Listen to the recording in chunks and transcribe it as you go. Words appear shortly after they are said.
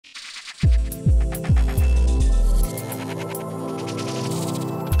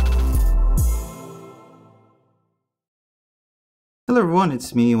Hello everyone,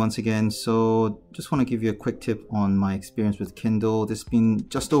 it's me once again. So just want to give you a quick tip on my experience with Kindle. It's been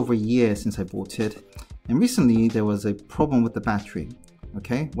just over a year since I bought it, and recently there was a problem with the battery.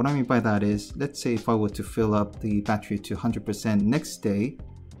 Okay, what I mean by that is, let's say if I were to fill up the battery to 100% next day,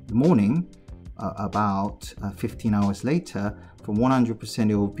 the morning, about 15 hours later, from 100%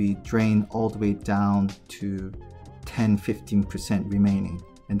 it will be drained all the way down to 10-15% remaining.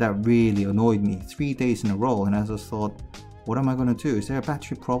 And that really annoyed me 3 days in a row, and I just thought, what am I going to do? Is there a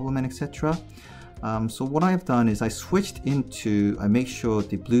battery problem, and etc. So what I've done is I make sure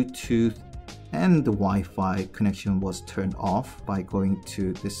the Bluetooth and the Wi-Fi connection was turned off by going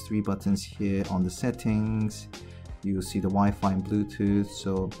to these three buttons here on the settings. You'll see the Wi-Fi and Bluetooth,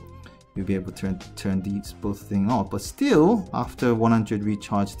 so you'll be able to turn these both things off. But still, after 100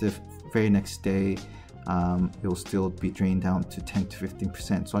 recharge the very next day, it will still be drained down to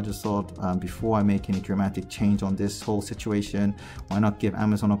 10-15%. So I just thought, before I make any dramatic change on this whole situation, why not give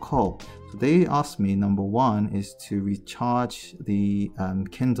Amazon a call? So they asked me, number one is to recharge the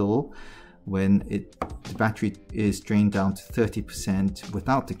Kindle when the battery is drained down to 30%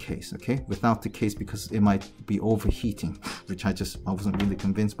 without the case. Okay, without the case, because it might be overheating, which I wasn't really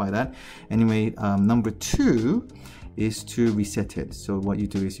convinced by that. Anyway, number two is to reset it. So what you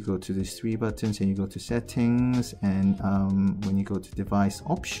do is you go to these three buttons and you go to settings, and when you go to device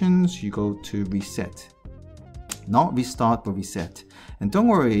options, you go to reset. Not restart, but reset. And don't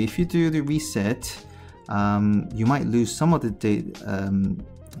worry, if you do the reset, you might lose some of the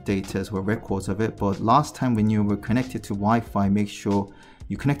data or records of it. But last time when you were connected to Wi-Fi, make sure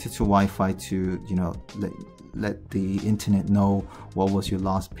you connected to Wi-Fi to, you know, let the internet know what was your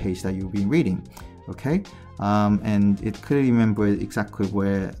last page that you've been reading. Okay, and it clearly remember exactly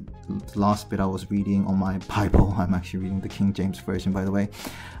where the last bit I was reading on my Bible. I'm actually reading the King James Version, by the way,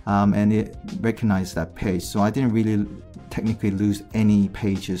 and it recognized that page. So I didn't really technically lose any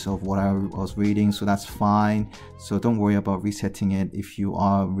pages of what I was reading, so that's fine. So don't worry about resetting it if you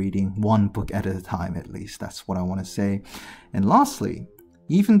are reading one book at a time, at least. That's what I want to say. And lastly,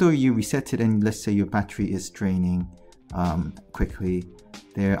 even though you reset it and let's say your battery is draining quickly,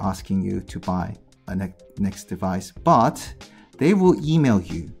 they're asking you to buy a next device, but they will email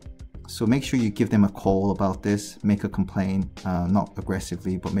you. So make sure you give them a call about this, make a complaint, not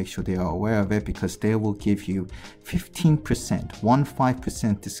aggressively, but make sure they are aware of it, because they will give you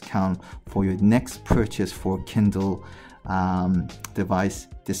 15% discount for your next purchase for Kindle device,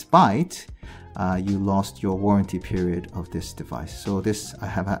 despite you lost your warranty period of this device. So this, I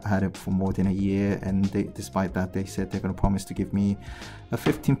have had it for more than a year, and despite that, they said they're going to promise to give me a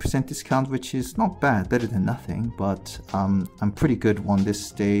 15% discount, which is not bad, better than nothing. But I'm pretty good on this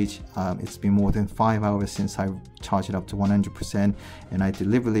stage. It's been more than 5 hours since I charged it up to 100%, and I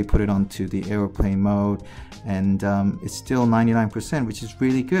deliberately put it onto the airplane mode, and it's still 99%, which is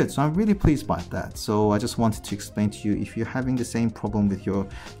really good. So I'm really pleased by that. So I just wanted to explain to you, if you're having the same problem with your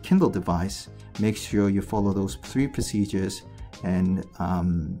Kindle device, make sure you follow those three procedures, and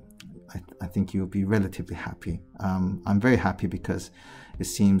I think you'll be relatively happy. I'm very happy because it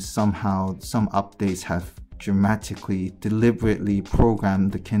seems somehow some updates have dramatically, deliberately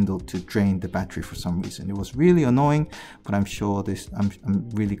programmed the Kindle to drain the battery for some reason. It was really annoying, but I'm sure I'm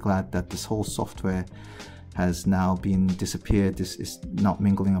really glad that this whole software has now been disappeared. This is not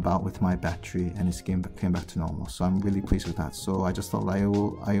mingling about with my battery, and it came back to normal. So I'm really pleased with that. So I just thought I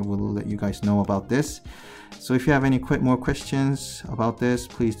will let you guys know about this. So if you have any more questions about this,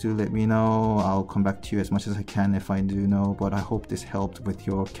 please do let me know. I'll come back to you as much as I can if I do know, but I hope this helped with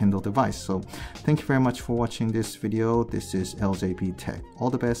your Kindle device. So thank you very much for watching this video. This is LJB Tech. All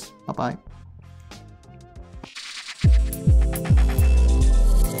the best. Bye bye.